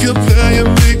 If you're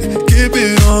playing me, keep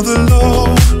it on the low,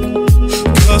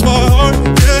 'cause my heart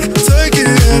can't take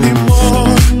it anymore.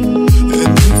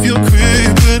 And if you're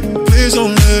creeping, please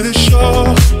don't let it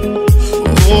show.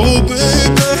 Oh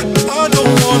baby, I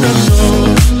don't wanna know.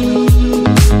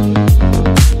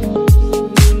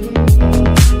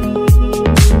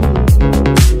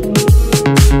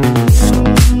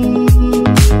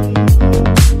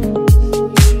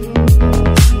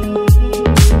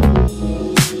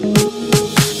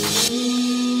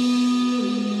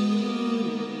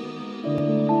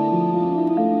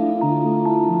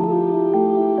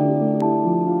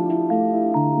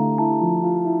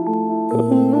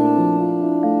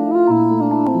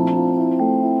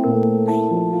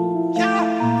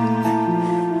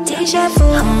 Deja vu,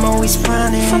 I'm always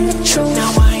running from the truth.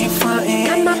 Now I ain't frontin'.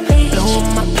 Got my bitch, Blowin'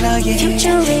 my plug, yeah.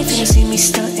 future rich. You see me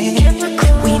stuntin'.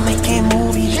 We making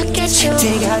movies. Look at you,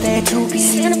 Take out that doobie.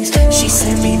 She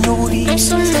send me I'm nudies.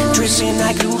 so lost. Drippin'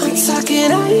 like Louis.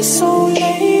 Talking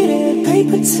isolated,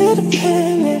 paper to the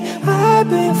pen, and I've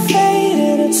been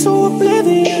faded into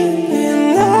oblivion,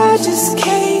 and I just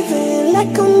cave in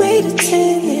like I'm made of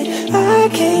tin, and I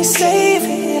can't save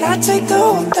it, I take the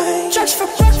whole thing. Drugs for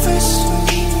breakfast,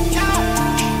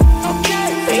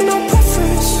 ain't no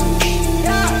preference,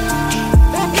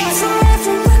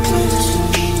 forever reckless,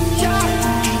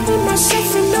 with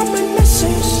myself and all my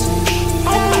misses,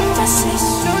 all my messes.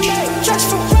 Drugs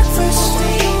for breakfast,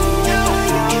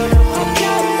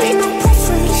 ain't no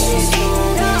preference,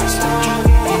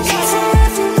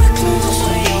 forever reckless,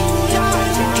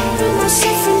 with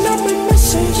myself and all my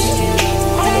misses,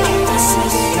 all my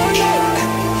messes.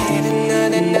 Hit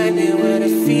another night there with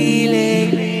a feeling.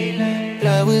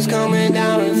 Blood was coming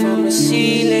down from the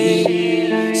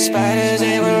ceiling. Spiders,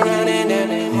 they were running down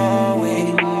the hallway.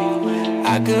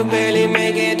 I could barely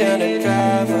make it down the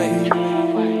driveway.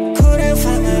 Couldn't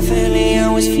find my family, I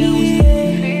was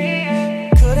fleeing.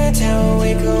 Couldn't tell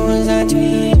awake or was I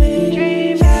dreaming.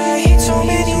 Yeah, I hit so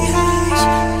many highs,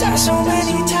 died so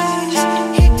many times.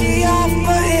 Hit the off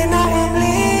button, now I'm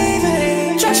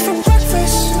leaving. Drugs for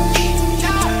breakfast,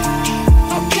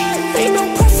 ain't no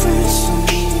preference,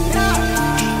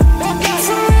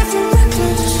 forever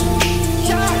reckless,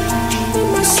 with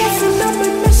myself and all my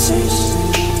misses,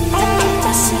 all my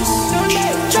messes.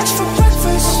 Drugs for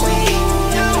breakfast,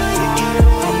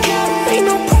 ain't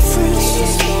no preference,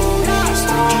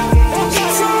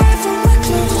 forever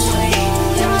reckless,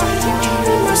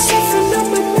 with myself and all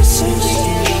my misses,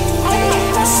 all my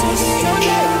messes.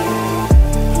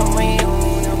 On my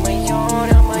own, on my own,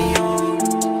 on my own.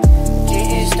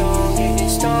 Getting stoned, getting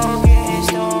stoned, getting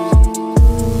stoned.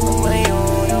 On my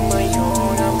own, on my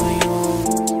own, on my own.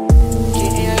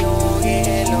 Getting low,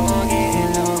 getting low,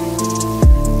 getting low.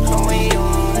 On my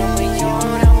own, on my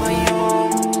own, on my own.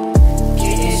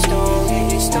 Getting stoned,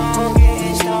 getting stoned,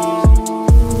 getting stoned.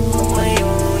 On my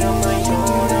own, on my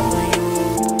own, on my own.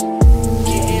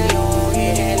 Getting low,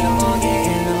 getting low,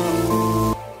 getting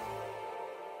low.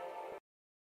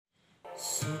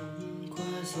 Sống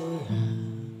qua rồi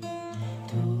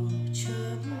thu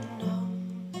chân đông,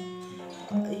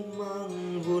 hãy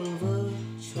mang vun vỡ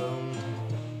trong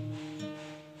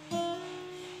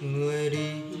người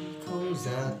đi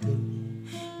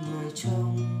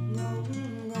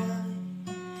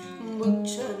bước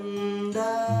chân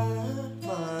đã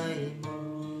phai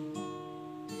màu.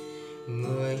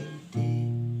 Người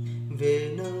tìm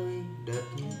về nơi đất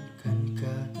khăn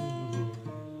cát bụi,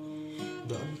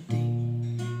 đoạn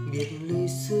tình biệt ly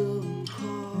sương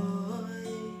khói.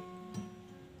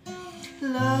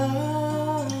 Lá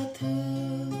thư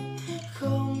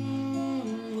không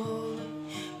hồi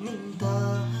mình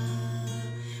ta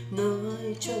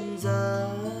nơi chân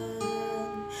gian,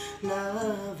 lá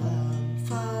vàng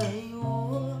phai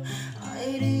úa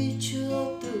ai đi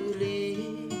chưa tự lý,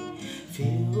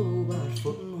 phiêu bạt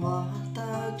phun hoa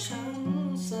ta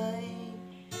trắng say.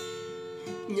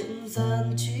 Nhân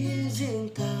gian chỉ riêng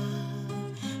ta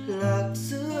lạc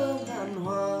giữa ngàn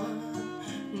hoa,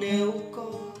 nếu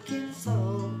có kiếp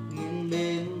sau nghiêng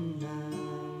bên nàng.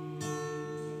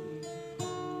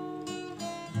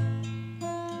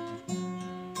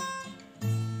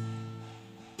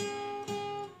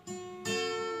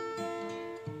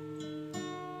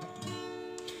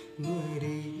 Người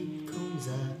đi không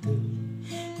ra từ,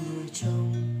 người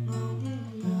trong ngóng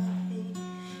ngại,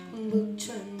 bước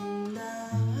chân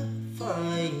đã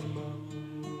phai màu.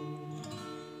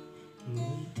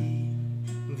 Người tìm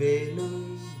về nơi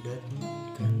đất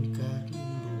cằn cát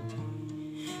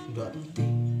bụi, đoạn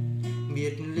tình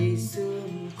biệt ly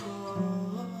sương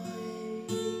khói.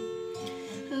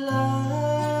 Lá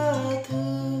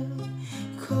thư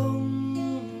không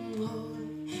hồi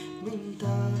mình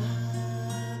ta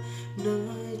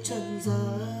nơi chân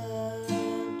gian,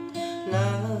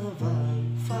 lá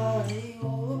vàng phai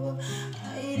úa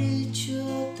ai đi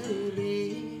chưa tự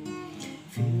lý,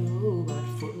 phiêu bạt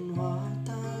phun hoa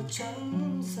ta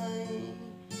trắng say.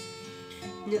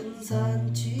 Nhân gian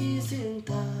chỉ riêng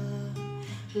ta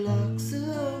lạc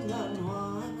giữa ngàn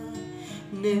hoa,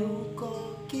 nếu có